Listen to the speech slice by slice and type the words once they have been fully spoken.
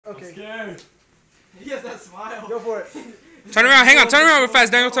Okay. I'm scared. He has that smile. Go for it. Turn around. Hang on. Turn around real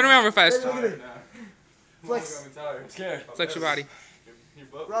fast, Daniel. Turn around real fast. Look at it. Flex. Flex. I'm scared. Flex your body.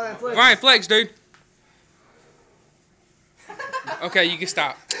 Ryan, flex. Ryan, flex, dude. Okay, you can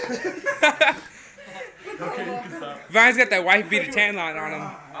stop. Okay, you can stop. Ryan's got that white beater tan line on him.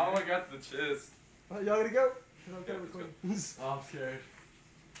 I only got the chest. Y'all gonna go? Yeah, let's go. Oh, I'm scared.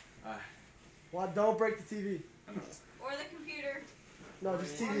 Well, don't break the TV. Or the computer. No,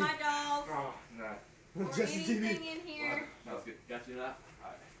 just Or TV. my dolls. Oh, no. Or Just the anything TV. in here. That was good. Got you now?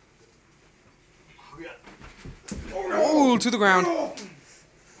 Oh, to the ground.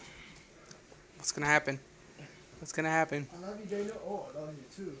 What's gonna happen? What's gonna happen? I love you, Daniel. Oh, I love you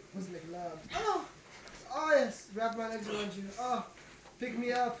too. Let's make it loud. Oh! Oh, yes. Wrap my legs around you. Oh, pick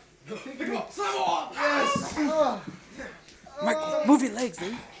me up. Pick me up. Yes. Oh. Mike, move your legs,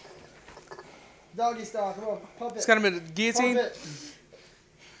 dude. Doggy style. Come on. Pump it. It's got him in a guillotine. Pump it.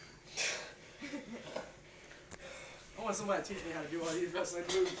 I want somebody to teach me how to do all these wrestling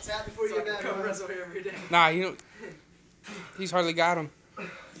moves. Tap before you So I get can back. come Ryan. wrestle here every day. Nah, you don't. He's hardly got him.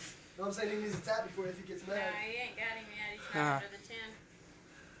 No, I'm saying he needs a tap before if he gets No, mad. he ain't got him yet. He's Nah. not under the 10.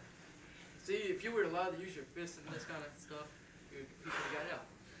 See, if you were allowed to use your fists and this kind of stuff, you could have got out.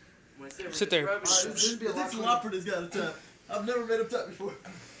 When I said Sit there. This would be a It takes a lot lot for this guy to tap. I've never made him tap before.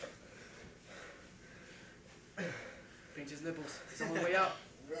 pinch his nipples. It's on the way out.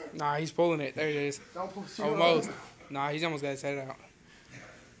 Nah, he's pulling it. There it is. Don't push you Almost. Nah, he's almost got his head out.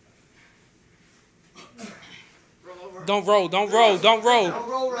 Roll over. Don't roll. Don't roll. Don't roll. Don't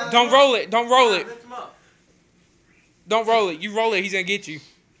roll, Ryan. Don't roll it. Don't roll it. Lift him up. Don't roll it. You roll it, he's gonna get you.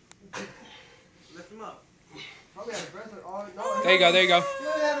 Lift him up. Probably out of breath. Oh, no. There you go. There you go. You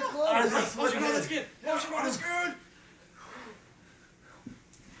don't have it closed. Motion on the skin. Motion on the skin.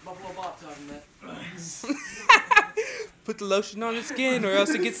 Buffalo Bob talking that. Put the lotion on the skin, or else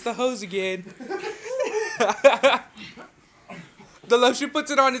it gets the hose again. The lotion puts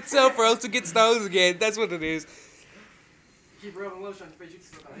it on itself, or else it gets the hose again. That's what it is. Keep rubbing lotion on your face. You can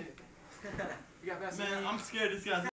slip on anything. You got Man, I'm scared this guy's